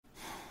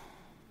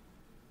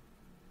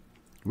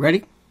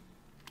Ready?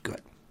 Good.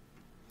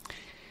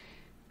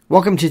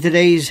 Welcome to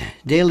today's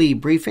daily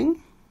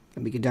briefing.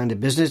 Let me get down to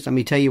business. Let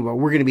me tell you what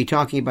we're going to be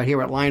talking about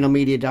here at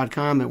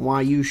lionelmedia.com and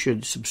why you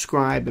should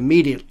subscribe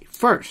immediately.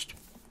 First,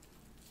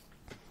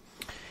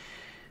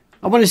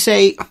 I want to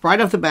say right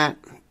off the bat,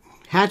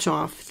 hats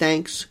off,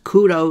 thanks,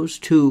 kudos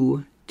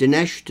to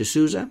Dinesh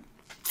D'Souza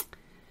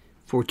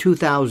for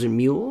 2,000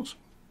 Mules.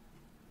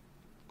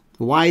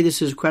 Why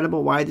this is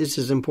credible, why this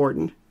is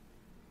important,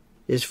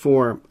 is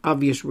for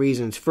obvious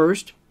reasons.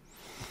 First,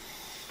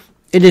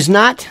 it is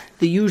not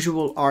the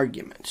usual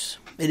arguments.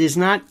 It is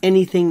not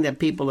anything that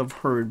people have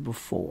heard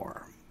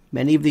before.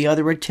 Many of the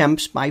other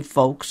attempts by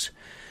folks,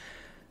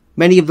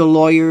 many of the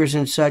lawyers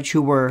and such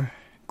who were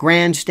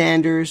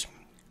grandstanders,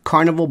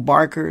 carnival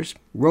barkers,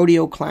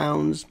 rodeo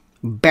clowns,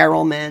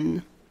 barrel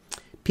men,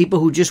 people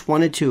who just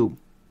wanted to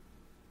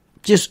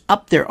just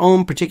up their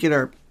own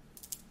particular,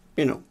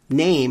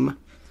 name,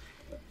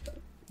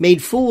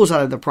 made fools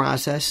out of the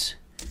process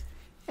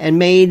and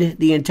made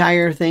the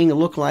entire thing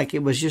look like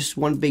it was just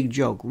one big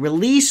joke.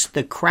 Release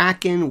the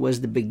Kraken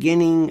was the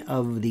beginning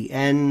of the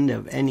end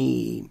of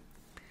any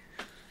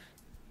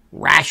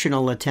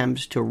rational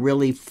attempts to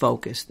really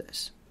focus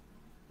this.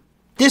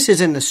 This is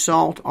an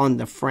assault on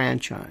the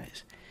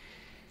franchise.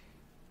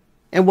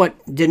 And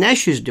what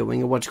Dinesh is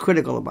doing, and what's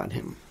critical about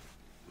him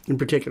in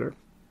particular,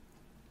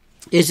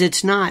 is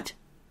it's not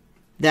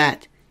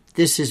that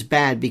this is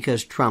bad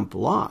because Trump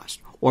lost,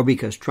 or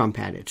because Trump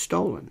had it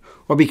stolen,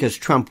 or because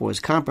Trump was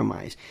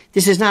compromised.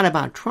 This is not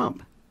about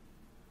Trump.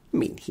 I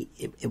mean,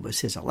 it was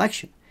his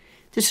election.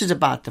 This is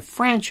about the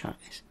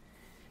franchise.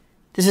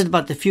 This is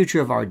about the future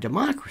of our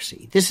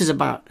democracy. This is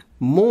about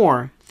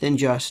more than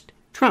just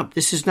Trump.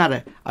 This is not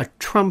a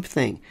Trump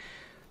thing.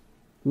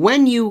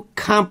 When you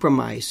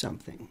compromise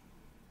something,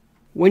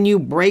 when you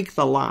break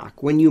the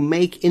lock, when you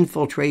make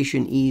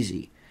infiltration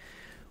easy,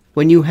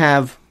 when you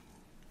have,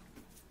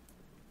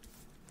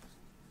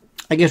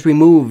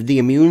 remove the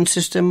immune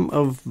system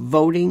of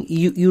voting,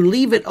 you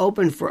leave it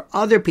open for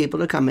other people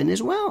to come in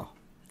as well.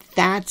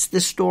 That's the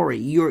story.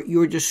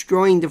 You're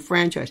destroying the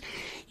franchise.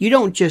 You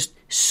don't just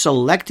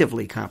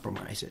selectively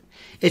compromise it.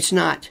 It's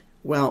not,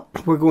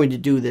 we're going to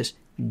do this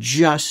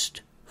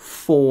just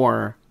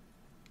for,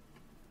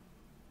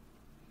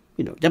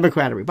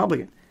 Democrat or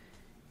Republican.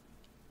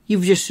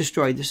 You've just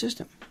destroyed the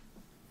system.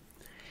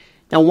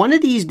 Now, one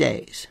of these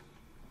days,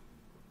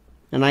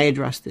 and I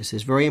address this,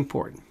 is very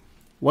important.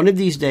 One of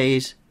these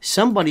days,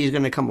 somebody is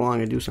going to come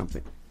along and do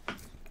something.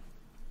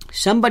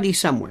 Somebody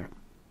somewhere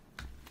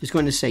is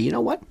going to say, you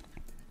know what?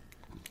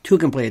 Two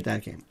can play at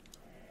that game.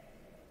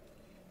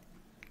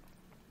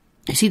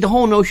 You see, the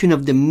whole notion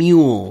of the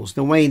mules,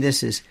 the way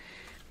this is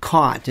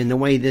caught and the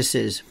way this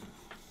is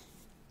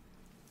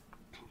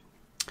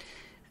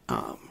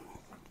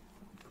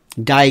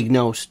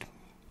diagnosed,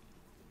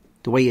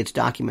 the way it's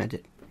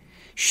documented,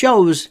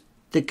 shows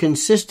the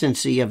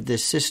consistency of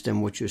this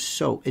system, which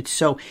is it's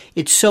so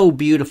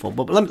beautiful.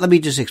 But let me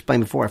just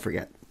explain before I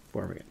forget.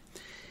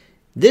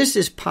 This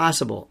is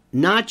possible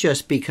not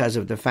just because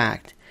of the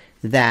fact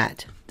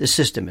that the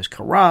system is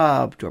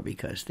corrupt or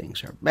because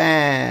things are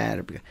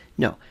bad.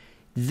 No,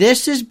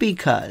 this is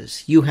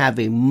because you have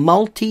a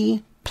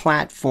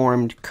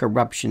multi-platformed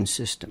corruption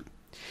system.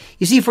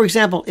 You see, for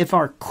example, if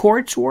our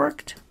courts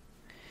worked,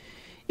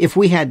 if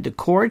we had the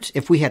courts,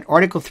 if we had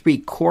Article 3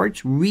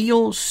 courts,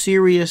 real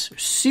serious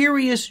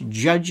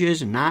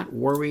judges not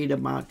worried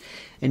about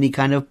any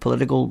kind of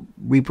political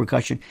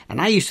repercussion. And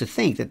I used to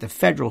think that the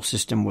federal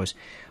system was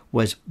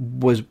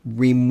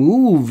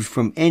removed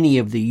from any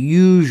of the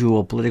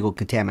usual political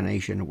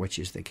contamination, which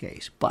is the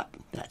case. But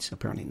that's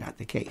apparently not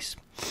the case.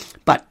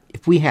 But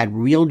if we had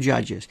real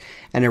judges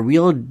and a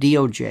real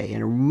DOJ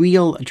and a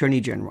real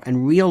Attorney General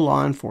and real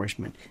law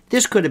enforcement,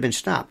 this could have been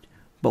stopped,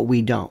 but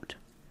we don't.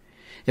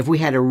 If we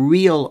had a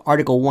real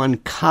Article 1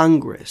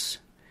 Congress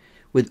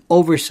with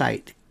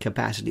oversight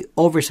capacity,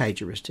 oversight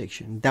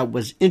jurisdiction, that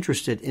was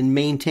interested in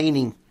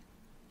maintaining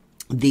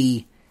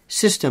the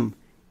system,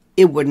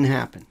 it wouldn't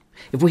happen.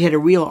 If we had a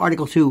real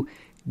Article 2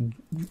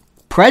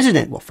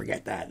 president, well,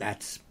 forget that.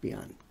 That's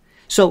beyond.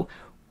 So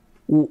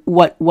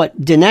what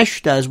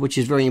Dinesh does, which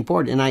is very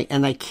important,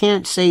 and I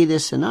can't say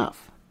this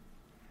enough,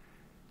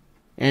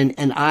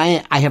 and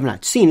I have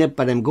not seen it,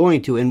 but I'm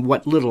going to. And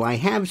what little I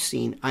have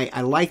seen,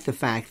 I like the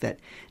fact that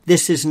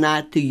this is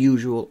not the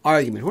usual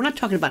argument. We're not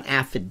talking about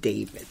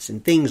affidavits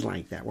and things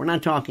like that. We're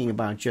not talking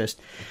about just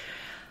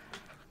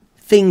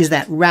things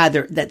that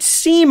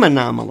seem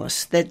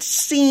anomalous, that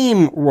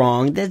seem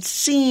wrong,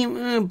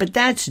 but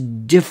that's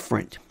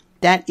different.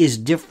 That is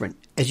different.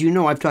 As you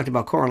know, I've talked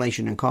about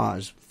correlation and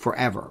cause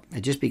forever.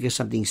 And just because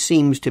something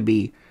seems to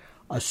be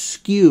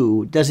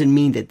askew doesn't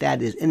mean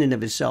that is in and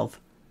of itself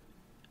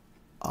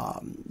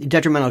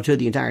detrimental to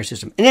the entire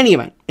system. In any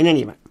event.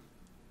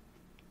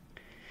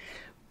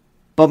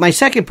 But my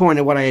second point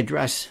of what I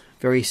address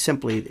very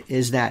simply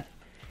is that,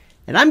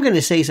 and I'm going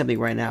to say something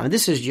right now, and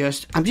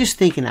I'm just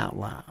thinking out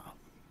loud.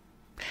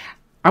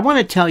 I want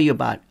to tell you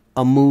about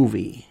a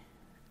movie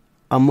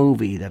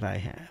that I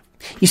have.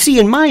 You see,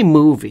 in my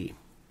movie,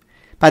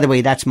 By the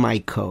way, that's my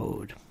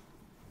code.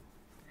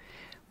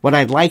 What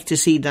I'd like to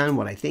see done,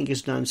 what I think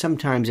is done,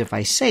 sometimes if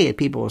I say it,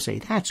 people will say,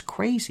 that's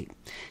crazy.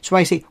 So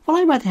I say, well,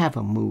 I'd rather have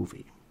a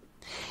movie.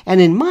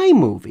 And in my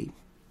movie,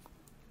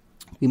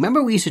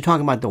 remember we used to talk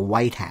about the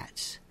white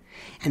hats?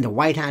 And the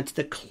white hats,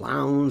 the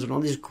clowns, and all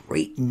this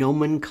great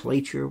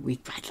nomenclature.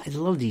 I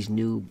love these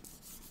new...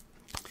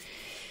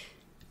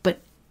 But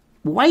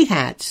white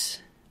hats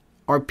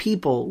are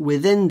people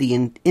within the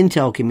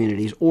intel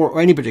communities or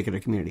any particular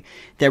community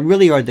that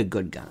really are the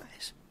good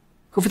guys,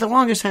 who for the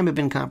longest time have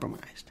been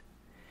compromised.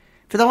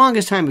 For the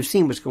longest time have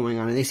seen what's going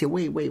on, and they say,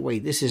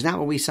 wait, this is not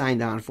what we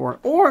signed on for,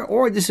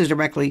 or this is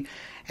directly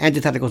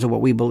antithetical to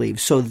what we believe.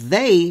 So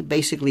they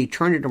basically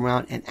turn it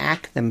around and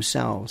act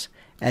themselves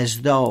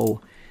as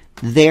though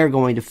they're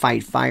going to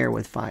fight fire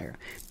with fire.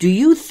 Do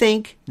you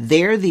think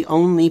they're the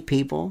only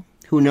people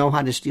who know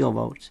how to steal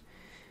votes?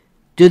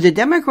 Do the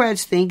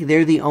Democrats think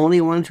they're the only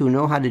ones who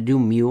know how to do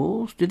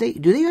mules? Do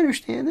they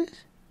understand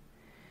this?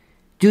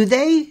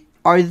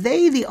 Are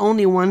they the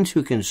only ones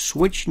who can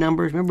switch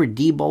numbers? Remember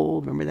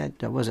Diebold? Remember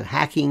that, was it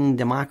Hacking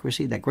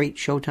Democracy, that great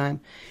Showtime?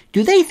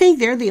 Do they think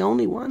they're the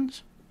only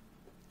ones?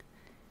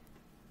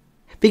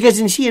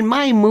 Because in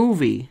my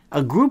movie,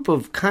 a group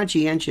of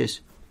conscientious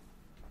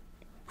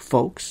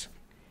folks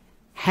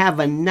have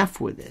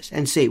enough with this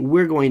and say,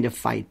 we're going to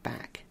fight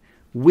back.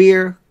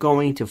 We're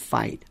going to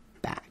fight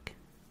back.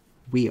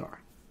 We are.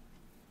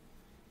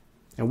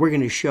 And we're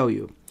going to show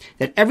you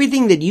that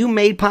everything that you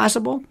made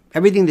possible,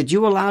 everything that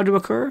you allowed to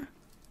occur,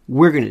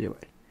 we're going to do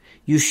it.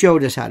 You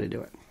showed us how to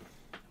do it.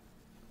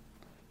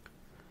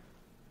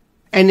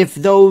 And if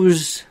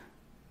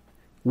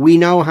we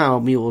know how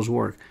mules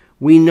work,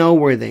 we know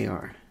where they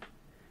are.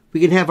 We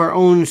can have our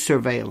own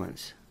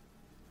surveillance.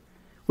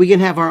 We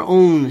can have our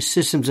own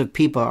systems of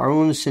people, our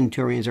own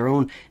centurions, our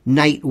own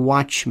night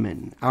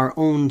watchmen, our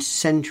own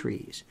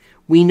sentries.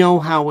 We know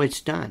how it's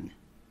done.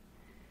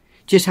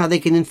 Just how they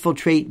can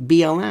infiltrate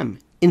BLM,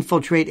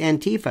 infiltrate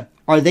Antifa.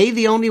 Are they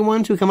the only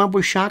ones who come up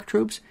with shock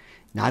troops?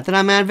 Not that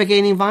I'm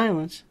advocating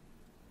violence.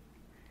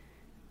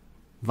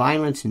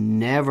 Violence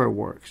never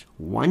works.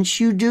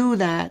 Once you do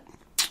that,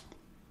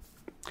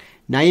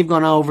 now you've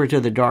gone over to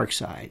the dark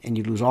side and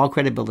you lose all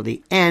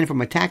credibility and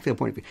from a tactical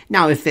point of view.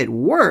 Now, if it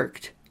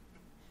worked,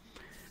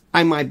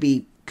 I might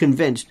be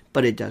convinced,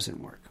 but it doesn't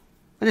work.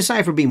 And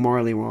aside from being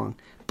morally wrong.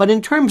 But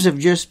in terms of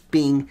just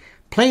being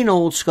plain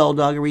old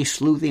skullduggery,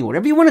 sleuthing,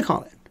 whatever you want to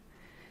call it,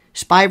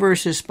 spy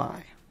versus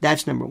spy,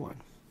 that's number one.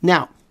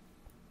 Now,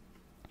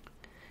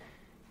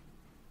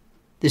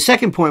 the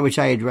second point, which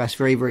I address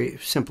very, very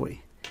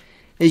simply,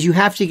 is you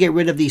have to get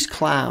rid of these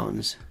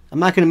clowns. I'm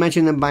not going to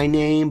mention them by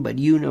name, but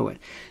you know it.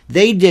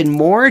 They did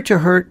more to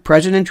hurt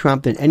President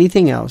Trump than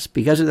anything else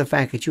because of the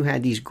fact that you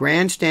had these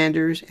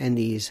grandstanders and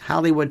these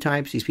Hollywood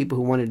types, these people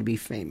who wanted to be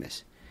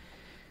famous.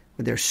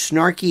 With their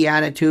snarky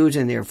attitudes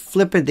and their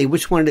flippant,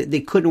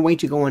 they couldn't wait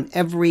to go on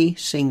every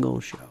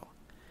single show.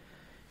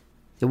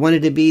 They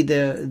wanted to be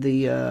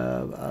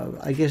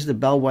the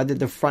bellwether,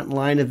 the front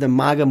line of the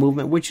MAGA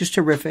movement, which is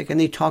terrific. And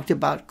they talked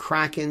about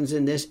Krakens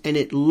and this, and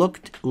it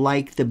looked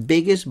like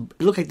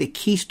the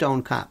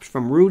Keystone Cops,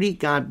 from Rudy,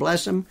 God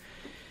bless him,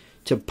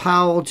 to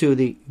Powell,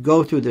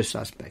 go through the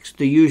suspects,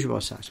 the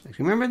usual suspects.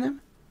 Remember them?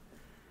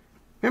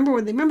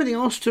 Remember they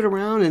all stood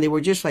around and they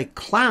were just like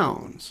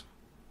clowns.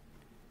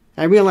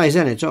 I realized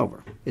then it's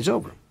over. It's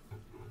over.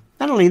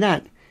 Not only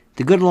that,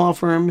 the good law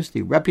firms,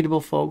 the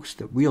reputable folks,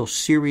 the real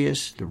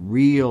serious, the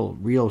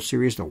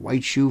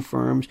white shoe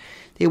firms,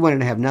 they wanted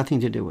to have nothing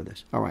to do with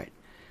this. All right.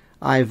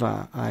 I've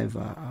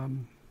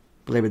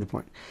belabored the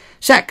point.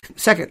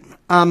 Second,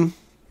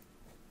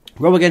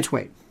 Roe against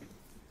Wade.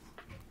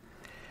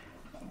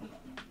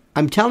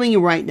 I'm telling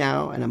you right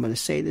now, and I'm going to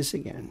say this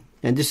again,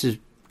 and this is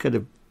kind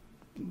of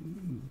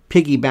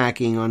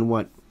piggybacking on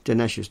what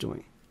Dinesh is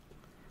doing.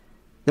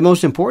 The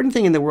most important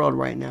thing in the world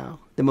right now,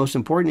 the most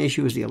important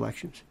issue is the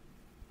elections.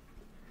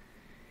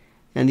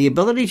 And the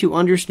ability to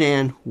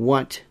understand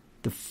what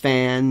the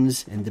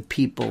fans and the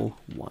people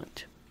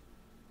want.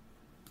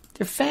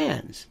 They're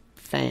fans.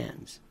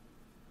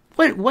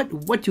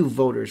 What do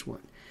voters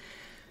want?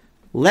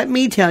 Let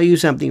me tell you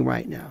something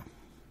right now.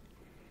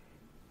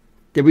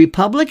 The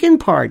Republican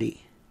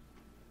Party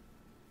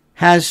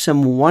has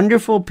some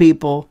wonderful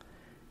people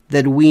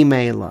that we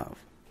may love.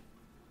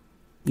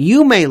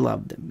 You may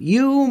love them.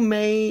 You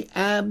may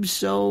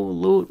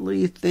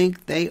absolutely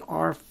think they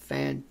are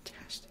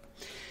fantastic.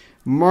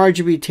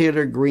 Marjorie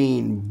Taylor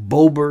Greene,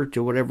 Boebert,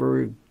 or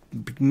whatever,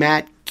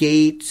 Matt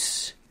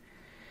Gaetz.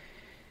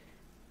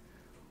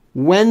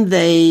 When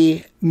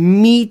they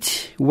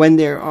meet, when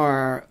there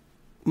are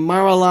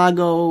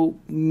Mar-a-Lago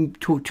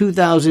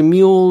 2,000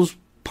 Mules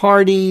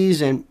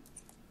parties, and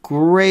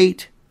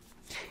great.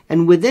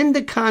 And within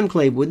the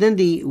conclave, within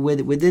the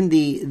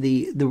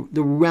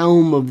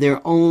realm of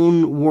their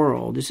own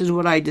world, this is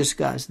what I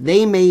discussed.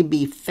 They may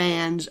be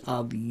fans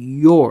of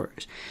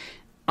yours.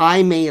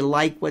 I may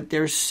like what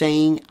they're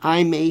saying.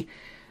 I may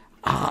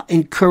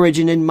encourage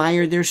and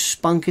admire their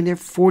spunk and their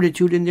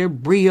fortitude and their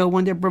brio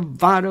and their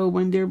bravado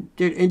and their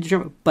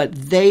but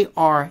they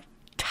are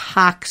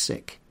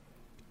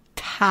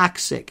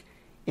toxic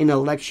in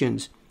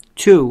elections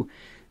to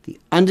the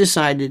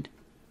undecided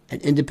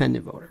and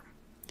independent voter.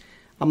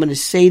 I'm going to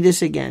say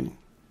this again,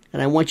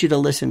 and I want you to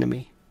listen to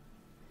me.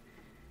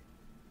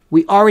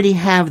 We already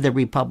have the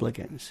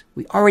Republicans.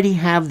 We already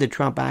have the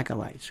Trump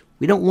acolytes.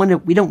 We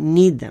don't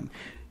need them.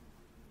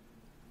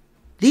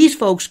 These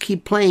folks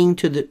keep playing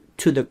to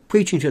the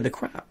preaching to the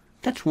crowd.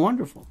 That's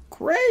wonderful.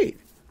 Great.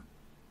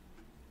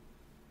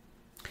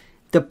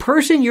 The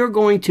person you're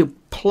going to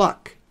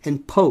pluck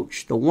and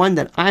poach, the one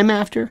that I'm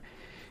after,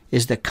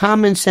 is the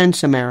common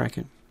sense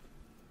American,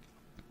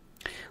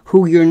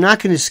 who you're not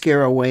going to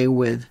scare away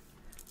with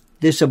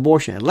this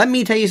abortion. Let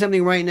me tell you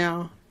something right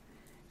now,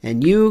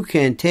 and you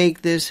can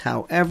take this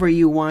however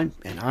you want,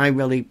 and I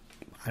don't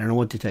know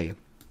what to tell you.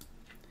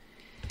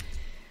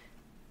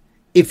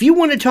 If you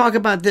want to talk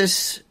about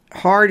this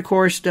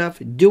hardcore stuff,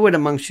 do it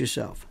amongst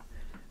yourself.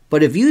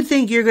 But if you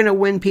think you're going to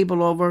win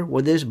people over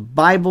with this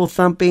Bible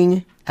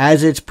thumping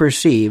as it's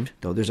perceived,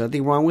 though there's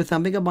nothing wrong with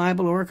thumping a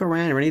Bible or a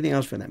Quran or anything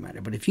else for that matter,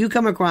 but if you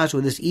come across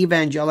with this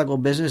evangelical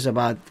business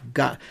about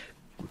God,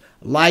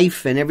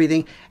 life and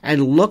everything,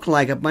 and look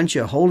like a bunch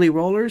of holy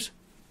rollers,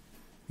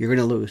 you're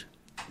going to lose.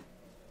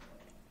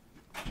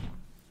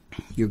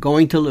 You're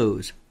going to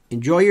lose.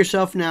 Enjoy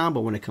yourself now,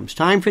 but when it comes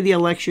time for the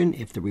election,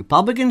 if the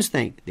Republicans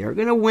think they're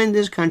going to win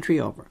this country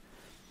over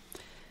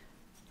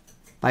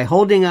by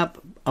holding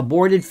up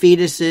aborted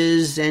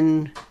fetuses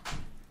and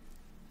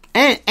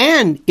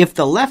if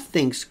the left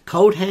thinks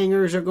coat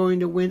hangers are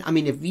going to win, I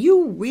mean, if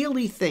you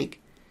really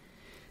think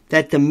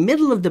that the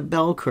middle of the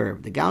bell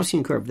curve, the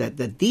Gaussian curve,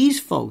 that these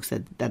folks,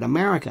 that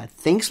America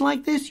thinks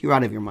like this, you're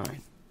out of your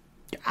mind.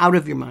 You're out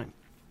of your mind.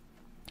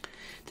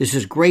 This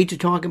is great to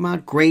talk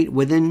about, great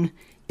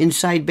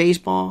inside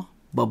baseball,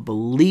 but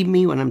believe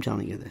me when I'm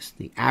telling you this,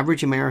 the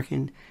average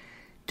American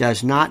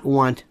does not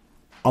want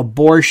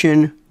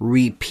abortion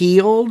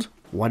repealed,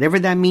 whatever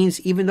that means,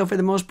 even though for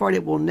the most part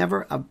it will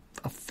never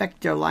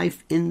affect their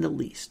life in the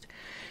least.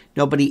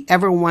 Nobody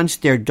ever wants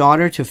their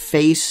daughter to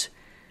face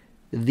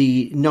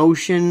the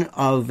notion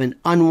of an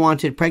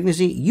unwanted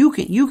pregnancy. You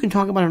can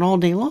talk about it all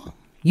day long.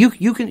 You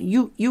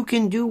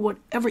can do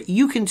whatever,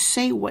 you can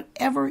say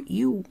whatever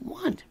you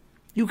want.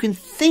 You can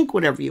think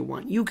whatever you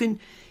want.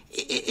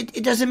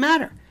 It doesn't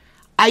matter.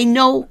 I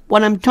know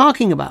what I'm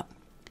talking about.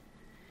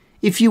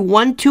 If you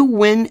want to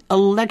win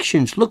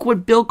elections, look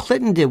what Bill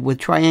Clinton did with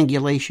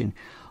triangulation.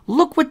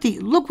 Look what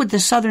the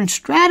Southern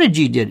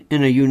strategy did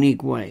in a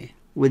unique way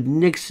with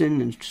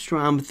Nixon and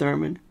Strom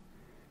Thurmond.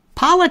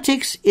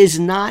 Politics is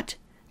not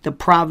the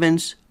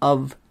province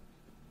of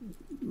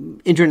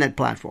internet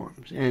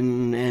platforms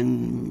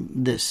and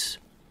this.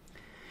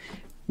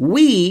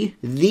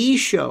 These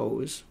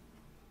shows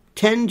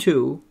tend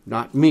to,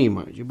 not me,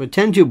 mind you, but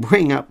tend to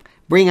bring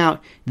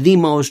out the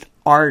most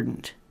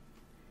ardent,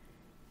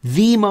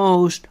 the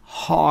most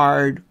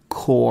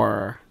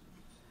hardcore,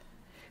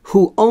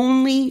 who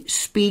only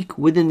speak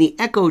within the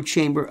echo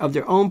chamber of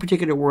their own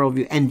particular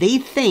worldview, and they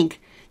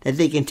think that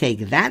they can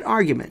take that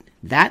argument,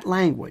 that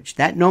language,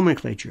 that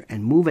nomenclature,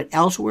 and move it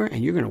elsewhere,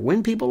 and you're going to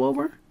win people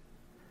over?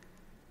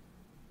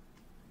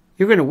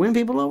 You're going to win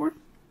people over?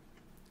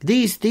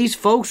 These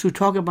folks who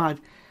talk about,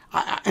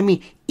 I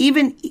mean,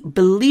 even,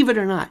 believe it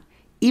or not,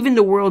 even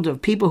the world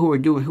of people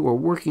who are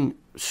working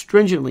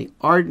stringently,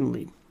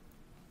 ardently,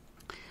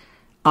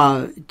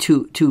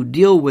 to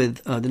deal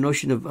with the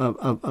notion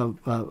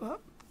of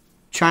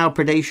child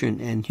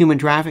predation and human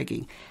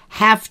trafficking,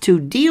 have to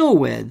deal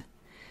with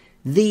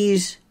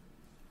these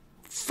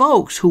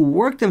folks who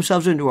work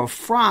themselves into a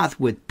froth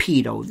with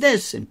pedo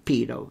this and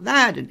pedo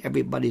that, and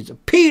everybody's a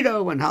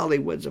pedo, and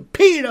Hollywood's a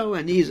pedo,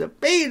 and he's a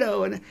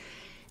pedo,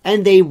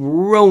 and they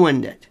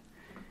ruined it.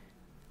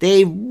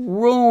 They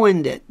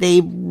ruined it. They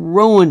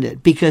ruined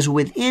it because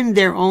within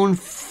their own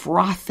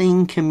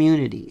frothing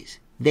communities,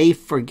 they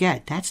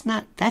forget.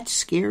 That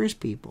scares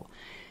people.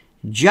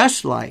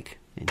 Just like,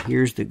 and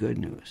here's the good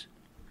news,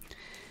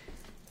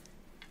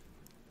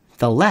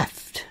 the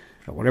left,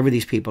 or whatever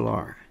these people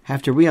are,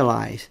 have to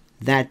realize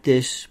that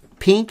this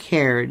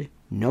pink-haired,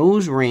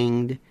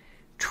 nose-ringed,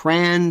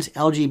 trans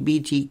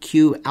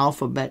LGBTQ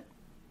alphabet,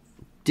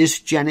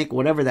 dysgenic,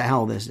 whatever the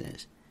hell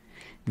this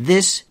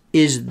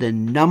is the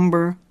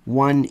number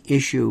one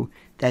issue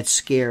that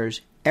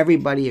scares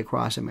everybody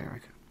across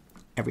America.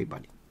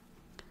 Everybody.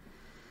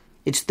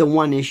 It's the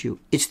one issue.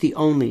 It's the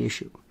only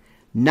issue.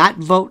 Not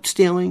vote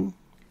stealing,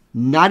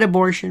 not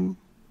abortion,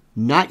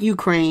 not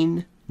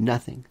Ukraine,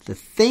 nothing. The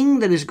thing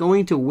that is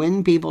going to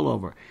win people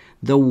over,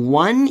 the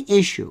one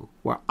issue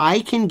where I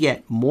can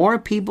get more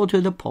people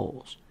to the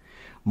polls,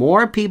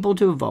 more people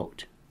to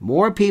vote,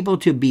 more people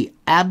to be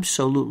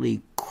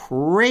absolutely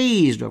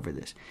crazed over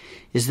this,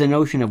 is the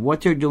notion of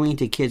what they're doing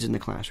to kids in the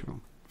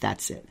classroom.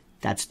 That's it.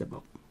 That's the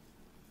vote.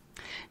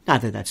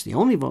 Not that that's the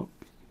only vote.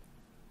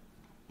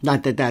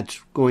 Not that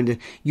that's going to,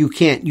 you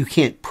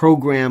can't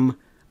program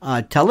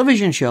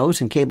television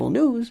shows and cable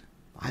news.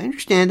 I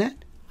understand that.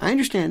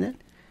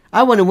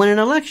 I want to win an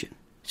election.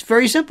 It's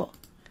very simple.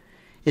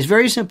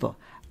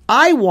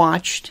 I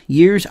watched,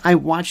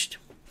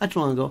 not too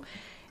long ago,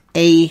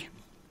 believe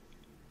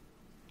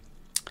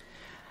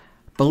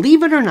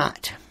it or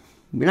not,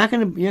 you're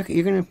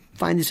going to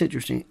find this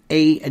interesting,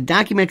 a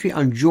documentary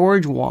on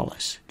George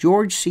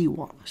C.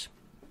 Wallace.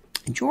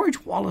 And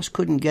George Wallace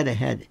couldn't get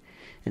ahead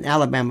in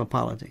Alabama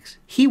politics.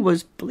 He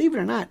was, believe it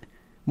or not,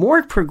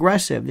 more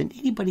progressive than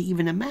anybody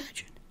even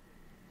imagined.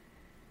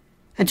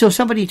 Until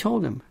somebody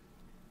told him,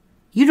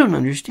 you don't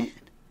understand.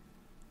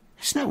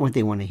 That's not what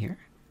they want to hear.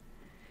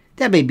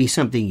 That may be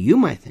something you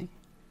might think.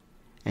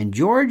 And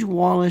George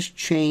Wallace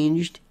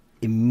changed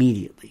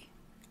immediately,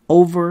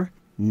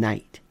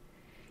 overnight.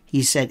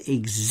 He said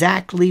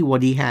exactly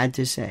what he had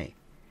to say.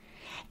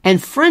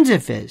 And friends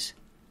of his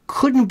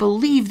couldn't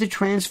believe the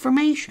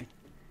transformation.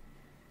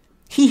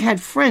 He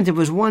had friends. There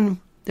was one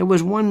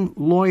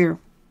lawyer,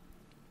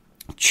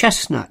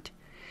 Chestnut,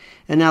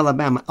 in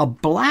Alabama, a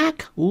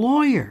black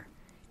lawyer.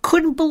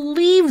 Couldn't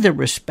believe the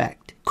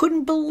respect.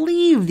 Couldn't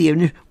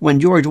believe when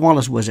George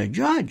Wallace was a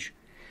judge.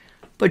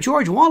 But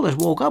George Wallace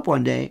woke up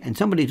one day and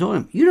somebody told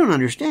him, you don't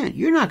understand.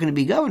 You're not going to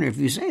be governor if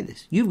you say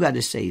this. You've got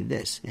to say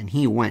this. And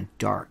he went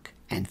dark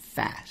and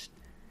fast.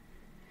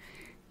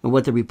 And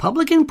what the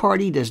Republican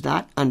Party does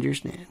not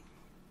understand,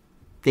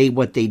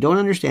 what they don't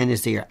understand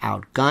is they are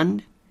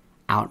outgunned,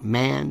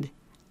 outmanned,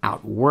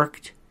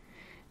 outworked.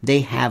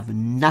 They have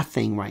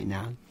nothing right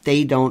now.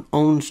 They don't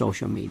own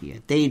social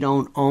media. They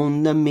don't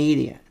own the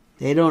media.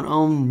 They don't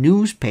own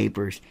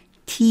newspapers,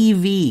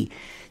 TV.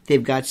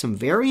 They've got some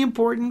very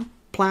important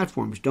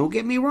platforms, don't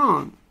get me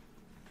wrong,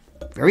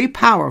 very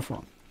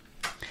powerful.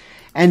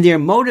 And they're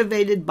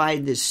motivated by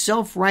this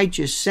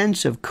self-righteous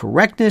sense of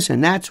correctness,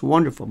 and that's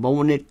wonderful. But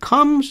when it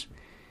comes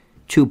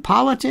to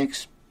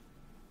politics,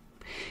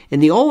 in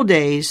the old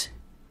days,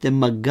 the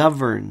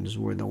McGoverns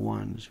were the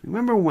ones.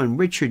 Remember when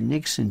Richard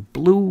Nixon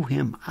blew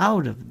him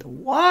out of the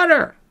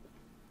water?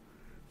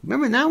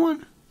 Remember that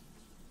one?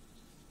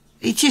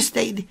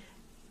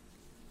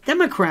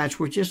 Democrats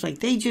were just like,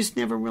 they just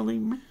never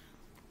really...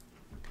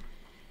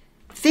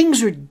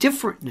 Things are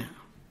different now.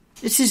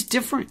 This is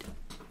different.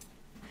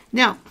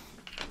 Now,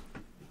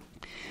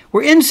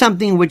 we're in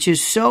something which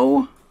is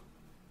so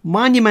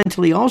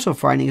monumentally also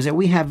frightening, is that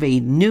we have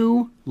a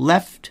new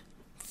left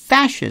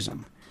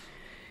fascism.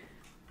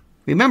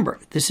 Remember,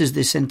 this is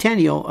the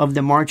centennial of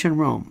the March on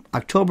Rome,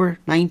 October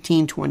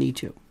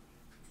 1922.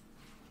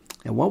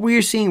 And what we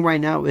are seeing right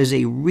now is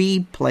a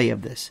replay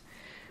of this.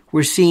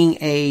 We're seeing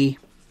a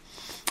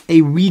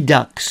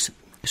redux,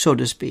 so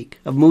to speak,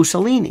 of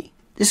Mussolini.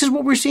 This is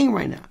what we're seeing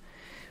right now.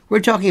 We're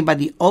talking about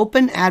the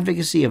open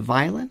advocacy of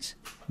violence,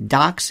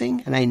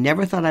 doxing, and I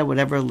never thought I would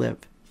ever live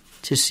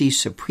to see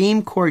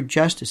Supreme Court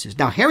justices.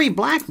 Now, Harry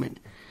Blackmun,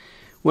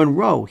 when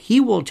Roe, he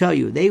will tell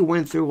you they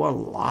went through a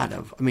lot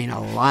of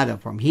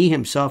them. He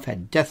himself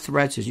had death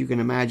threats, as you can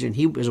imagine.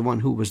 He was the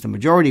one who was the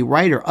majority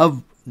writer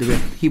of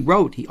he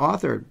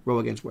authored Roe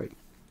against Wade.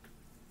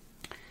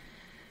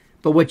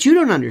 But what you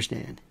don't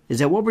understand is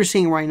that what we're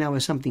seeing right now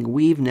is something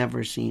we've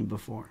never seen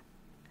before.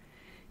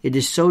 It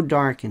is so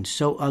dark and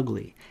so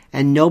ugly,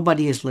 and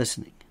nobody is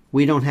listening.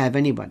 We don't have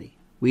anybody.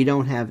 We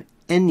don't have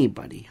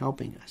anybody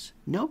helping us.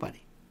 Nobody.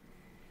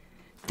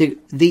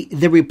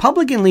 The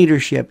Republican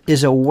leadership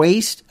is a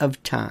waste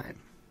of time.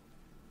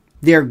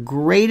 They're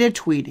great at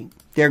tweeting.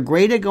 They're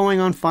great at going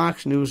on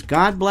Fox News.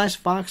 God bless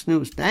Fox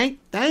News. Thank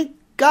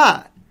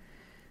God.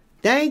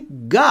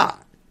 Thank God.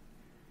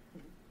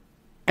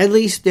 At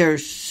least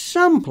there's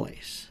some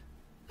place.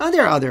 Now,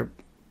 there are other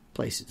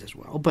places as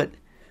well, but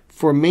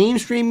for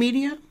mainstream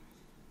media,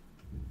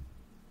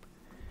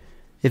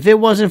 if it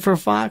wasn't for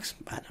Fox,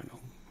 I don't know.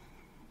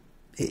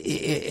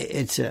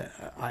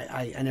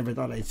 I never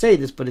thought I'd say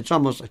this, but it's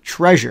almost a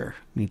treasure.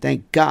 I mean,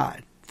 thank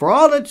God for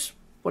all its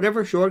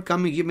whatever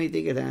shortcomings you may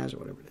think it has or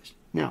whatever it is.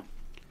 Now,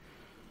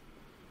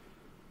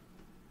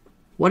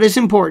 what is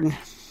important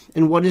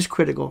and what is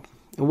critical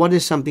and what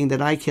is something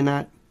that I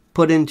cannot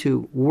put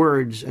into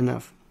words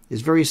enough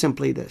is very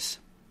simply this.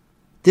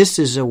 This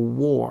is a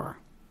war.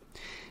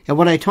 And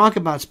what I talk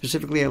about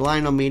specifically at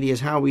Lionel Media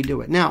is how we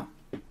do it. Now,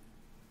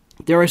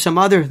 there are some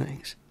other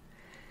things.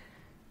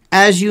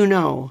 As you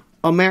know,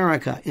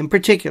 America in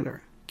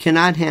particular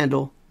cannot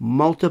handle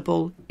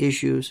multiple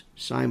issues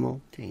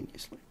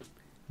simultaneously.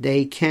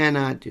 They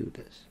cannot do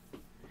this.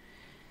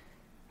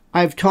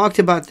 I've talked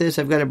about this.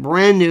 I've got a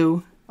brand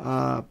new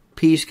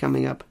piece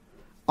coming up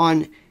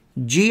on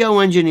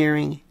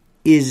geoengineering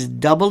is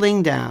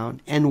doubling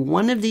down. And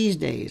one of these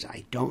days,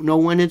 I don't know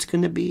when it's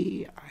going to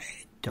be. I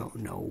don't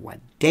know what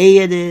day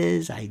it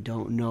is. I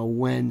don't know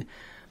when.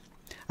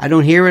 I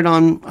don't hear it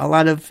on a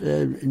lot of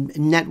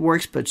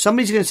networks, but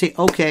somebody's going to say,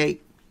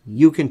 okay,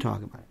 you can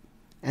talk about it.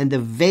 And the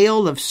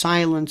veil of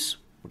silence,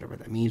 whatever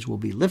that means, will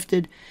be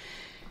lifted.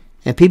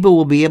 And people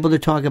will be able to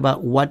talk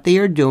about what they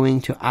are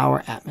doing to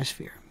our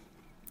atmosphere.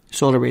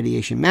 Solar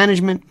radiation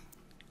management,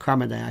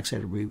 carbon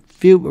dioxide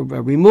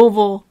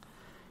removal.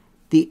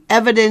 The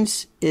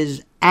evidence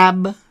is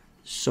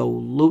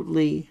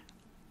absolutely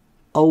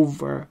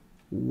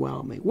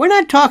overwhelming. We're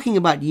not talking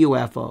about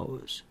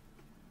UFOs.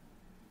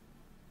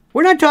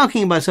 We're not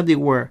talking about something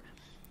where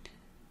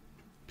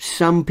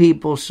some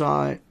people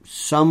saw it,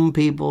 some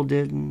people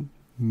didn't.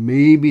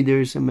 Maybe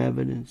there's some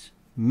evidence.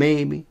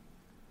 Maybe.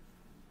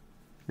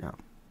 No.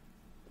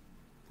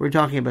 We're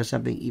talking about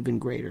something even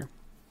greater.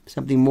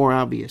 Something more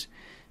obvious.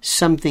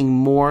 Something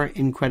more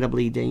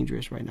incredibly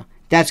dangerous right now.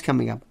 That's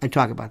coming up. I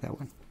talk about that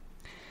one.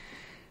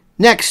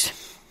 Next,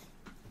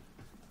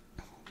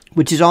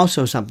 which is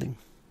also something.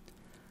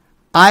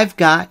 I've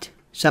got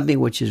something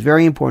which is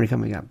very important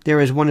coming up.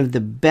 There is one of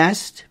the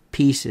best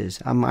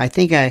pieces. I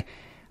think I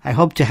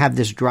hope to have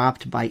this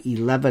dropped by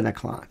 11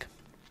 o'clock.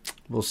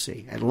 We'll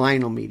see. At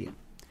Lionel Media.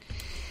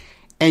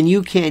 And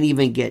you can't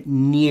even get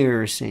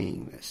near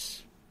seeing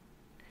this.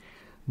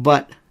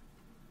 But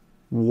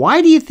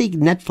why do you think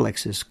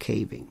Netflix is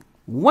caving?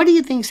 What do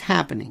you think's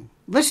happening?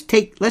 Let's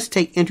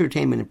take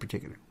entertainment in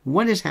particular.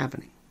 What is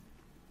happening?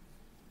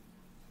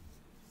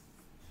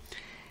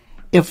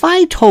 If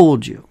I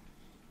told you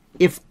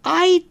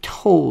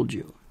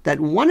that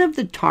one of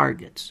the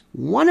targets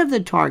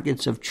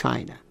of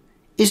China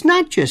is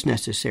not just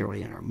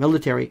necessarily in our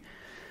military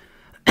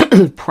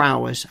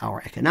prowess,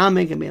 our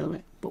economic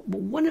ability, but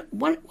one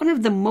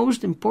of the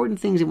most important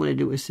things they want to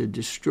do is to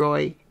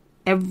destroy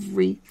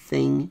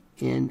everything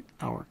in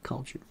our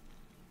culture.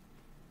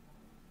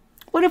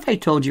 What if I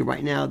told you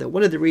right now that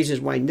one of the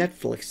reasons why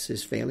Netflix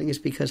is failing is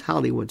because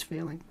Hollywood's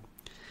failing?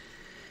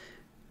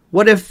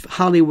 What if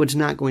Hollywood's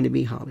not going to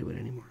be Hollywood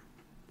anymore?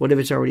 What if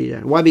it's already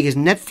done? Why? Because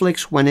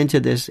Netflix went into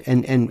this,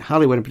 and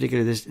Hollywood in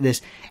particular,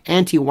 this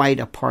anti-white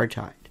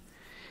apartheid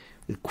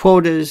with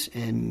quotas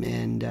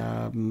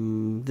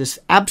and this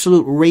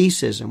absolute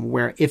racism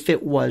where if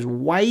it was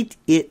white,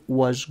 it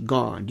was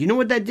gone. Do you know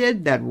what that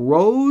did? That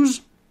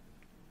raised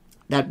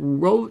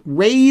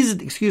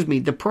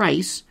the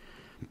price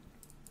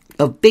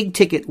of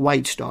big-ticket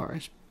white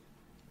stars.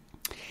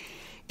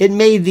 It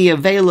made the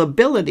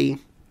availability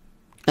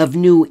of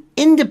new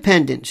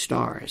independent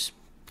stars.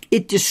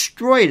 It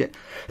destroyed it.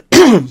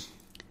 The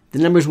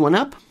numbers went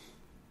up.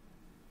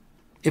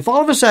 If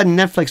all of a sudden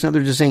Netflix and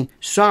others are saying,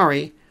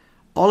 sorry,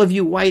 all of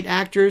you white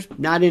actors,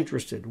 not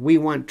interested. We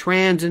want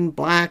trans and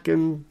black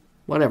and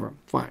whatever.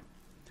 Fine.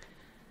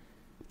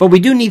 But we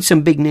do need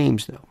some big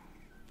names, though.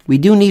 We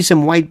do need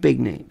some white big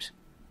names.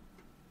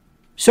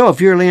 So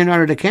if you're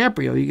Leonardo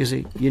DiCaprio, you can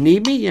say, you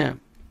need me? Yeah.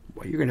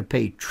 Well, you're going to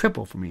pay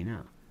triple for me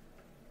now.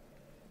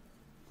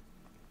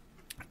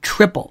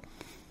 Triple.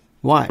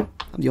 Why?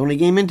 I'm the only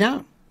game in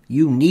town.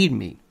 You need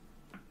me.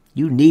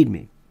 You need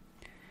me.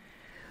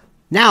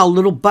 Now,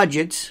 little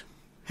budgets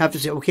have to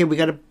say, okay, we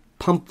got to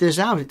pump this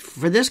out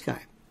for this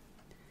guy.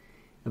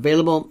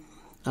 Available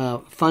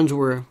funds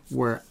were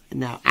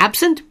now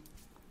absent.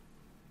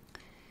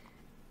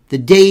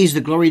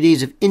 The glory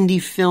days of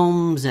indie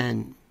films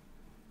and,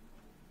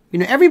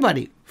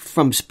 everybody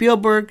from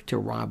Spielberg to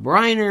Rob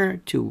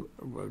Reiner to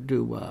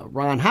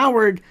Ron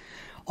Howard,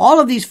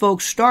 all of these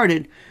folks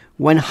started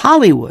when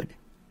Hollywood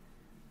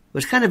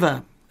was kind of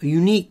a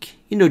unique,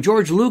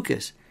 George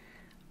Lucas,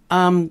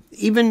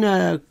 even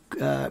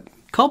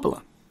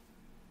Coppola.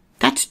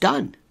 That's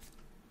done.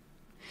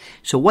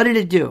 So what did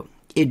it do?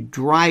 It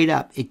dried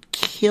up. It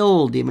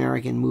killed the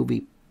American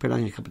movie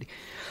production company.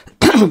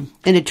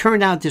 And it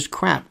turned out this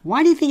crap.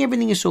 Why do you think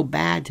everything is so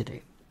bad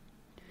today?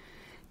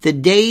 The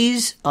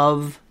days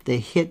of the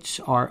hits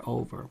are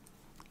over.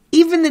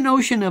 Even the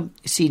notion of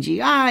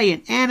CGI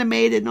and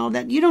animated and all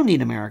that, you don't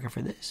need America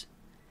for this.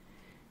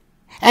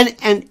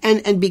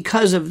 And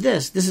because of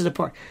this is the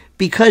part.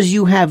 Because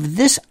you have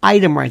this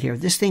item right here,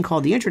 this thing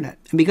called the internet,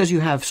 and because you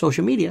have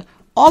social media,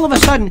 all of a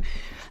sudden,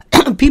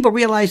 people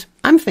realize,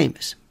 I'm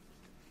famous.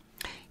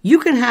 You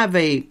can have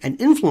an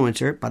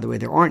influencer, by the way,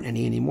 there aren't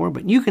any anymore,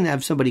 but you can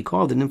have somebody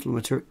called an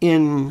influencer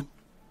in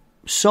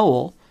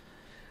Seoul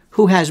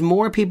who has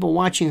more people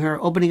watching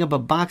her opening up a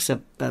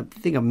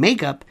thing of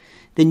makeup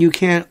than you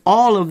can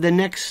all of the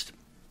next,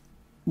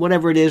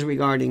 whatever it is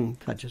regarding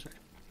such and such.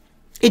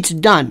 It's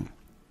done.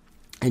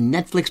 And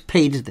Netflix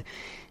paid.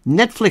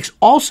 Netflix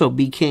also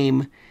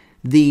became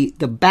the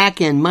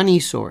back-end money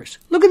source.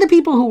 Look at the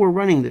people who were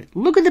running it.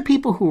 Look at the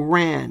people who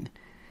ran.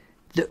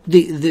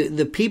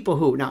 The people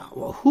who, now,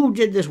 who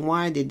did this,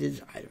 why they did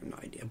this, I have no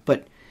idea.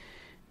 But,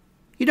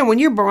 when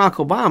you're Barack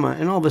Obama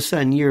and all of a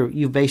sudden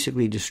you've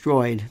basically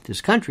destroyed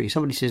this country,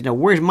 somebody says, now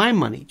where's my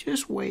money?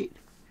 Just wait.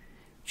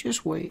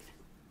 Just wait.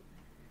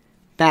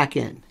 Back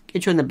end.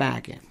 Get you on the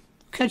back end.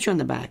 Catch you on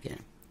the back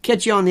end.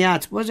 Catch you on the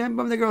outside. What's that?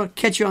 Remember the girl?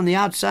 Catch you on the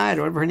outside,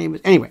 or whatever her name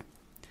is. Anyway,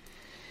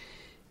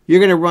 you're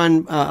going to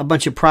run a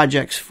bunch of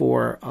projects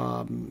for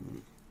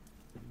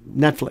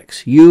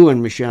Netflix. You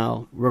and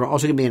Michelle. We're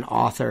also going to be an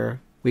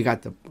author. We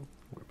got the...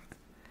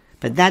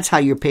 But that's how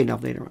you're paid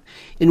off later on.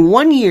 In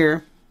 1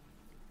 year,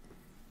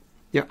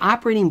 their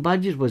operating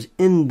budget was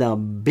in the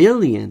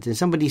billions. And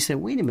somebody said,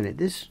 wait a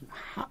minute,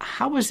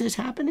 how is this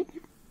happening?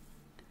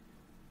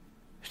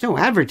 There's no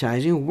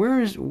advertising.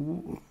 Where is...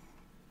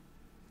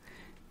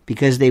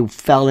 Because they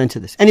fell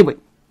into this. Anyway,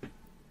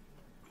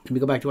 let me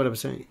go back to what I was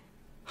saying.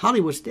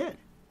 Hollywood's dead.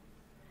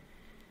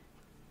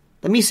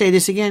 Let me say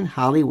this again.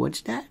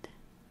 Hollywood's dead.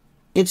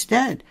 It's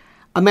dead.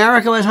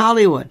 America was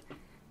Hollywood.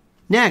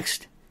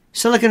 Next,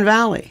 Silicon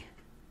Valley.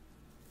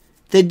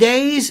 The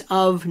days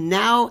of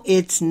now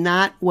it's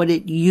not what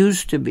it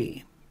used to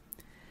be.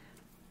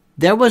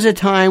 There was a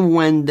time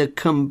when the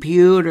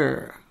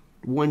computer,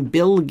 when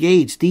Bill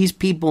Gates, these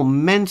people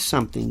meant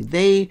something.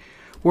 They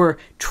were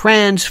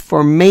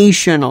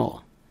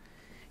transformational.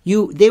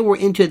 They were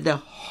into the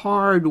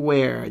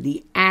hardware,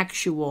 the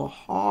actual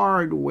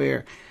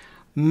hardware,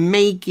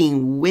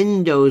 making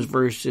Windows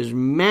versus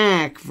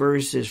Mac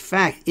versus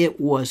fact. It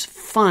was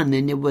fun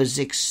and it was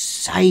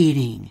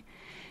exciting.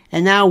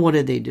 And now what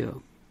do they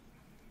do?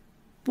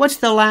 What's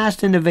the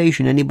last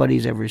innovation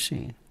anybody's ever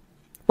seen?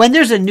 When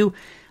there's a new,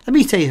 let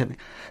me tell you something.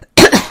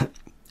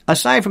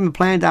 Aside from the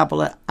planned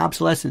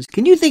obsolescence,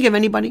 can you think of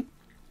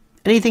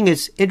anything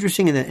that's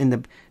interesting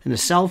in the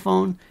cell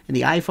phone, in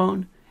the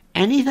iPhone?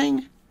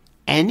 Anything?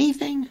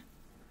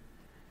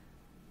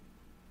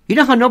 You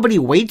know how nobody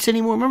waits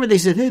anymore? Remember they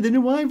said, hey, the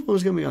new iPhone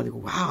is coming out. They go,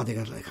 wow, they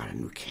got a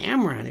new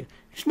camera.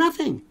 It's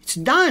nothing. It's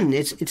done.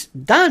 It's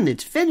done.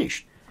 It's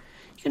finished.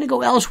 You're going to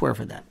go elsewhere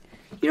for that.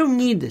 You don't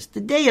need this.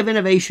 The day of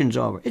innovation's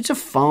over. It's a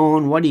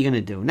phone. What are you going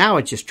to do? Now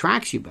it just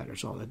tracks you better.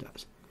 That's all it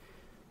does.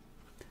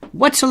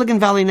 What's Silicon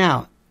Valley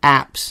now?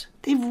 Apps.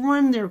 They've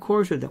run their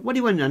course with that. What do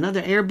you want?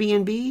 Another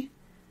Airbnb?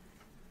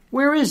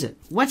 Where is it?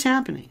 What's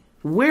happening?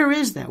 Where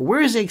is that? Where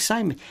is the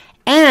excitement?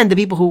 And the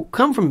people who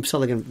come from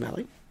Silicon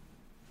Valley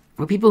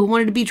were people who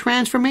wanted to be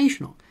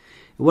transformational.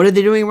 What are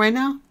they doing right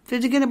now? They're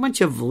getting a bunch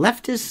of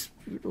leftist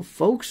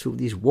folks,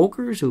 these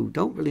wokers who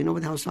don't really know what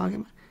the hell it's talking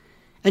about.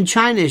 And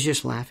China is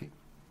just laughing.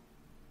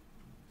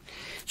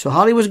 So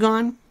Hollywood's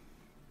gone.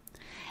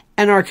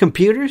 And our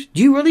computers,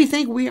 do you really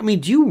think we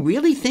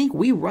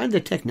run the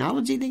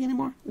technology thing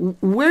anymore?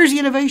 Where's the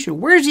innovation?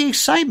 Where's the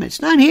excitement?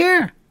 It's not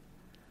here.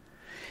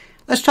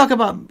 Let's talk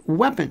about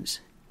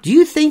weapons. Do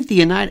you think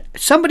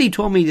somebody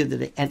told me the other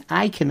day, and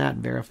I cannot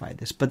verify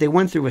this, but they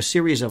went through a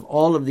series of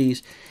all of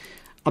these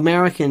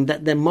American,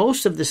 that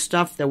most of the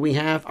stuff that we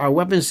have, our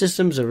weapon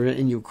systems are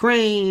in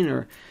Ukraine,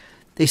 or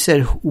they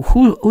said,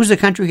 who's the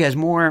country who has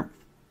more,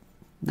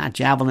 not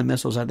Javelin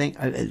missiles, I think,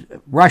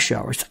 Russia,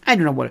 or I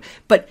don't know what,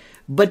 but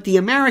the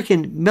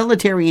American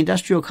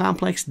military-industrial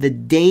complex, the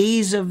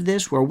days of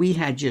this where we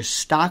had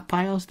just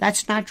stockpiles,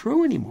 that's not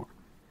true anymore.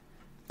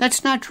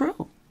 That's not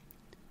true.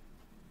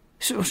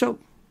 So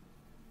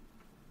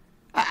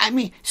let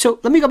me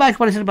go back to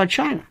what I said about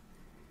China.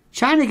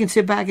 China can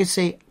sit back and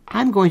say,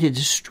 I'm going to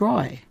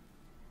destroy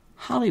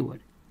Hollywood.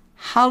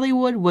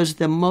 Hollywood was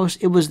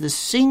it was the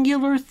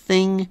singular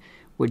thing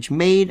which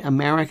made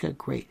America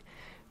great.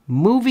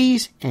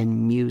 Movies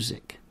and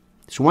music.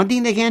 There's one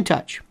thing they can't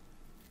touch.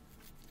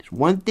 There's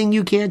one thing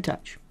you can't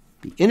touch.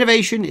 The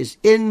innovation is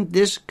in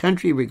this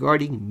country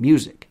regarding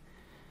music.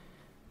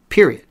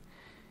 Period.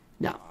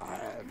 Now,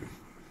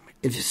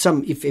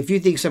 if you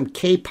think some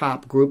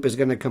K-pop group is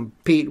going to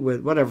compete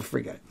with whatever,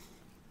 forget it.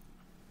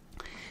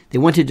 They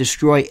want to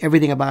destroy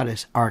everything about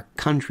us, our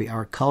country,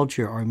 our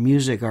culture, our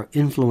music, our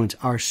influence,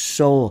 our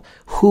soul,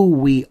 who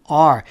we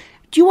are.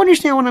 Do you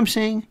understand what I'm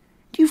saying?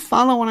 Do you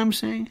follow what I'm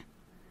saying?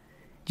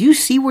 Do you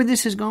see where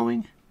this is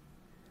going?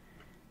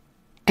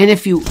 And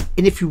if you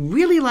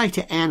really like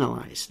to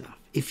analyze stuff,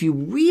 if you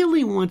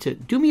really want to,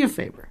 do me a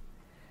favor.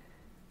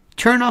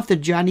 Turn off the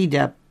Johnny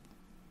Depp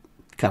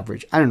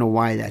coverage. I don't know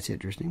why that's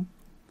interesting.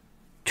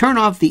 Turn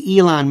off the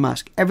Elon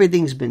Musk.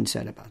 Everything's been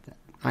said about that.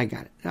 I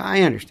got it.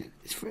 I understand.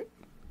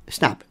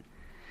 Stop it.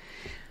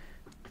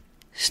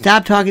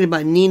 Stop talking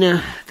about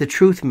Nina, the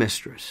truth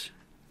mistress.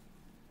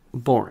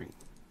 Boring.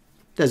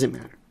 Doesn't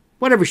matter.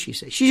 Whatever she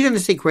says. She's going to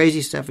say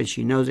crazy stuff, and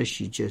she knows it.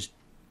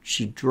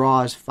 She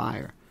draws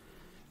fire.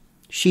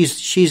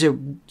 She's a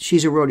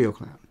rodeo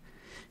clown.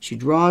 She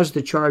draws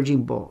the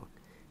charging bull.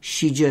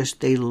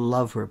 They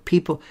love her.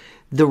 People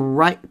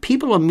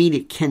of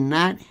media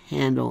cannot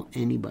handle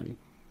anybody.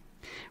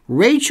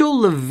 Rachel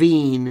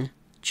Levine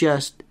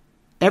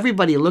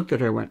everybody looked at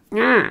her and went,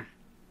 ah.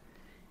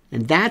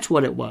 And that's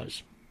what it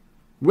was.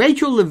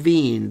 Rachel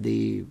Levine,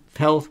 the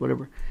health,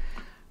 whatever,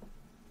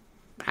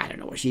 I don't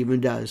know what she even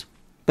does.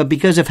 But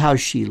because of how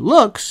she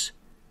looks,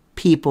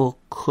 people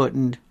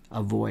couldn't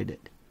avoid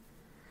it.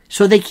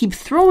 So they keep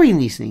throwing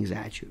these things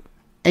at you.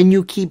 And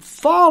you keep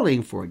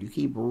falling for it. You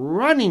keep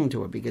running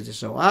to it because it's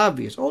so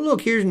obvious. Oh,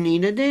 look, here's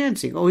Nina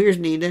dancing. Oh, here's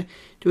Nina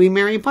doing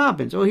Mary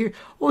Poppins.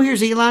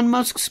 Here's Elon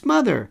Musk's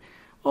mother.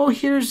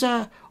 Did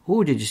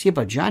you see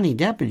about Johnny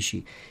Depp? And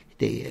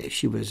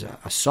she was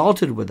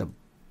assaulted with a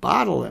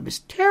bottle. It was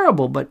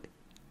terrible, but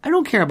I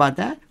don't care about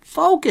that.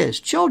 Focus,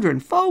 children,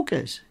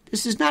 focus.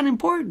 This is not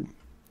important.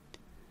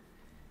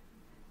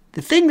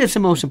 The thing that's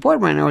the most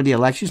important right now are the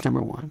elections,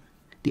 number one.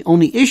 The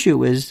only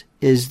issue is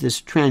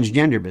this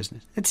transgender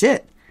business. That's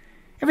it.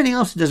 Everything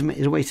else is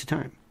a waste of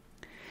time.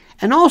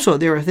 And also,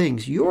 there are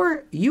things.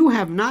 You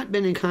have not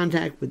been in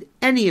contact with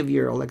any of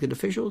your elected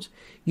officials.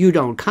 You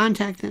don't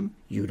contact them.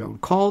 You don't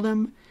call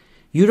them.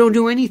 You don't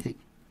do anything.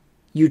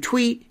 You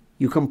tweet.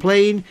 You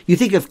complain. You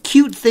think of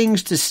cute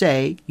things to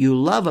say. You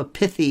love a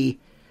pithy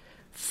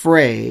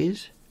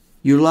phrase.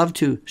 You love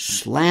to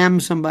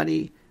slam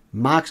somebody,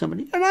 mock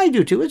somebody. And I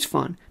do too. It's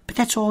fun. But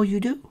that's all you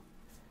do.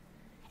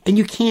 And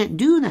you can't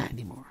do that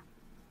anymore.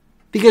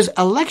 Because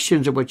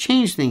elections are what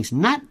change things,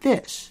 not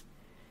this.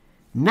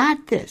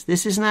 Not this.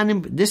 This is not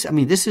this. I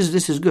mean, this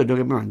is good. Don't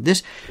get me wrong.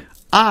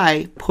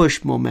 I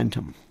push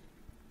momentum.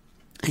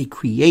 I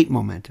create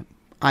momentum.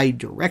 I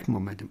direct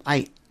momentum.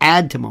 I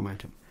add to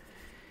momentum.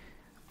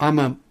 I'm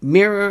a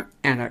mirror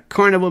and a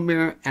carnival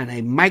mirror and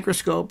a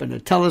microscope and a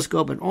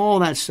telescope and all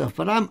that stuff.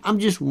 But I'm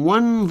just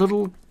one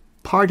little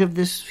part of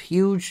this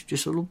huge,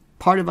 just a little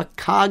part of a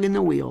cog in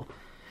the wheel.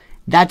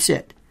 That's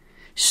it.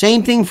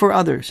 Same thing for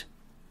others.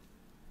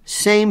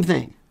 Same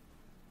thing.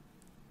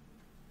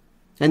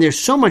 And there's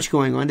so much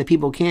going on that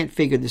people can't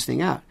figure this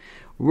thing out.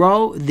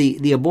 Roe,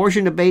 the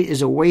abortion debate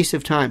is a waste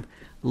of time.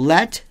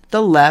 Let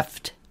the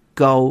left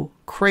go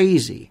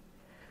crazy.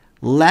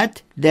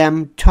 Let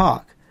them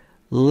talk.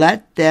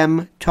 Let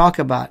them talk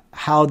about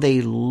how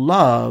they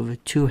love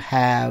to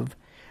have.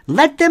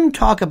 Let them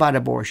talk about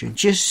abortion.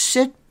 Just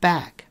sit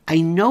back.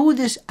 I know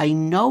this. I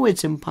know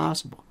it's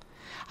impossible.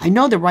 I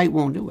know the right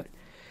won't do it.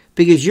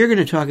 Because you're going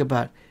to talk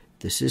about,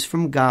 this is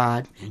from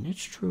God, and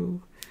it's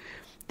true.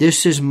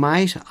 This is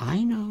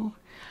I know.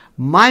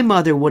 My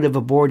mother would have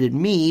aborted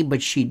me,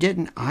 but she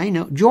didn't. I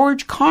know.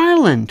 George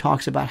Carlin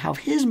talks about how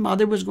his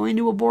mother was going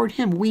to abort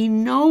him. We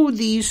know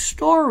these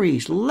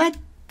stories. Let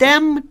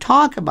them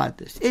talk about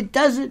this. It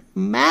doesn't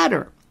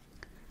matter.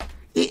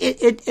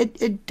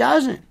 It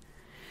doesn't.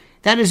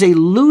 That is a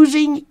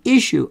losing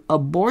issue.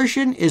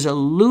 Abortion is a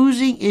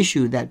losing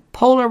issue that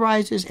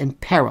polarizes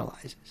and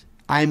paralyzes.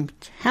 I'm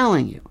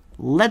telling you,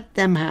 let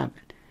them have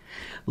it.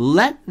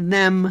 Let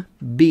them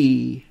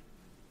be.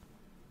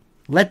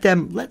 Get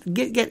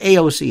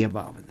AOC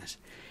involved in this.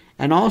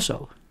 And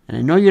also, and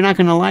I know you're not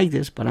going to like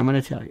this, but I'm going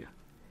to tell you,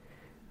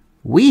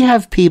 we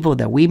have people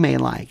that we may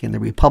like in the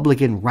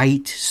Republican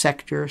right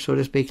sector, so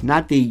to speak,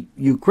 not the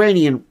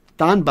Ukrainian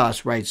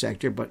Donbass right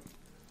sector, but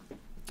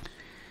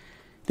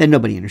that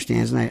nobody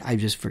understands, and I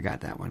just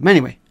forgot that one. But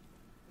anyway,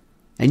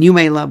 and you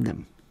may love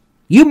them.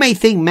 You may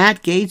think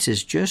Matt Gaetz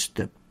is just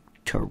the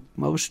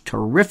most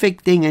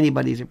terrific thing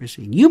anybody's ever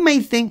seen. You may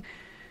think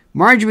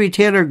Marjorie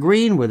Taylor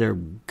Greene with her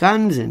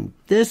guns and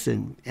this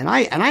and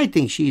I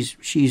think she's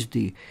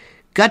the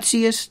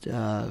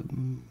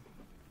gutsiest.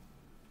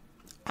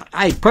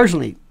 I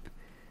personally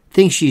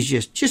think she's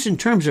just in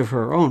terms of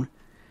her own,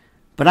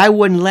 but I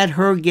wouldn't let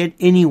her get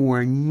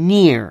anywhere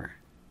near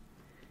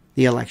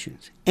the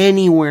elections.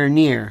 Anywhere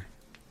near.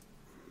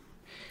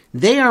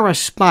 They are a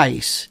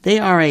spice. They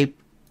are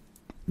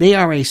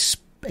a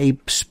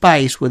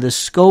spice with a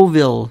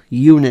Scoville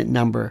unit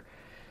number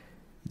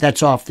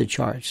that's off the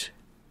charts.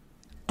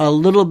 A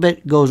little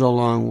bit goes a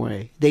long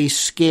way. They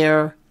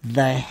scare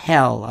the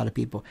hell out of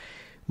people.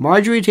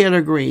 Marjorie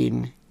Taylor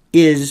Greene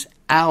is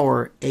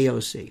our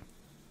AOC.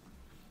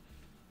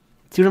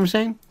 See what I'm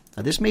saying?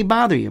 Now, this may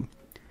bother you.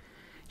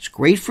 It's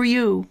great for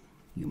you.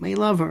 You may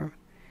love her.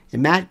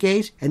 And Matt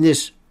Gaetz and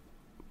this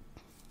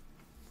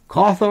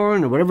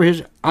Cawthorn or whatever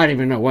his... I don't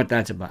even know what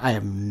that's about. I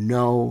have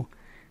no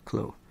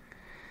clue.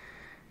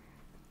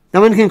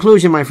 Now, in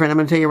conclusion, my friend, I'm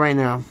going to tell you right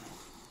now,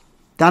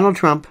 Donald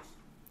Trump,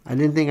 I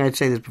didn't think I'd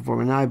say this before,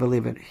 but now I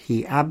believe it.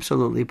 He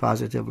absolutely,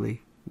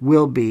 positively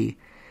will be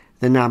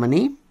the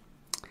nominee.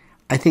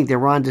 I think that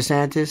Ron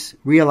DeSantis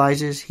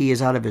realizes he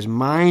is out of his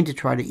mind to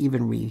try to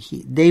even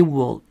they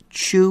will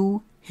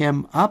chew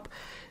him up.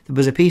 There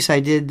was a piece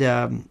I did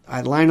at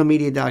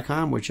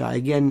lionelmedia.com, which I,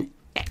 again,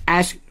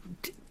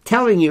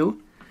 telling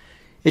you,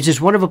 it's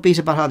this wonderful piece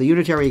about how the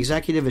unitary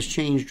executive has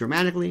changed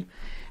dramatically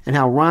and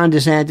how Ron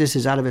DeSantis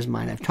is out of his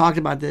mind. I've talked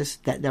about this,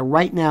 that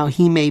right now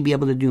he may be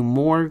able to do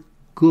more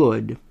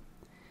good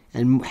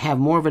and have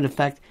more of an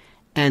effect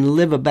and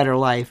live a better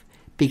life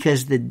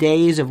because the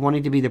days of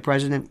wanting to be the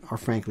president are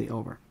frankly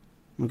over.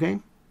 Okay?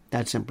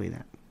 That's simply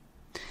that.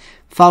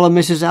 Follow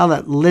Mrs. L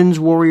at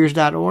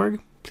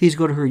linswarriors.org. Please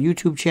go to her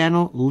YouTube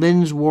channel,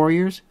 Lynn's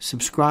Warriors.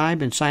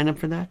 Subscribe and sign up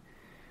for that.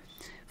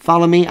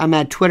 Follow me. I'm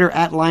at Twitter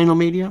at Lionel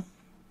Media.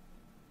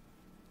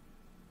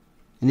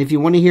 And if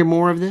you want to hear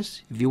more of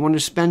this, if you want to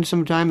spend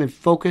some time and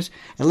focus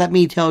and let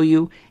me tell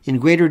you in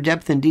greater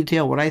depth and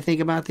detail what I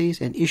think about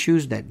these and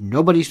issues that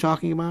nobody's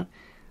talking about,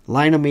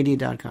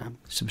 lionelmedia.com.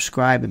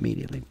 Subscribe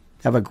immediately.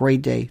 Have a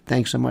great day.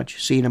 Thanks so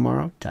much. See you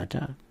tomorrow.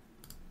 Ta-ta.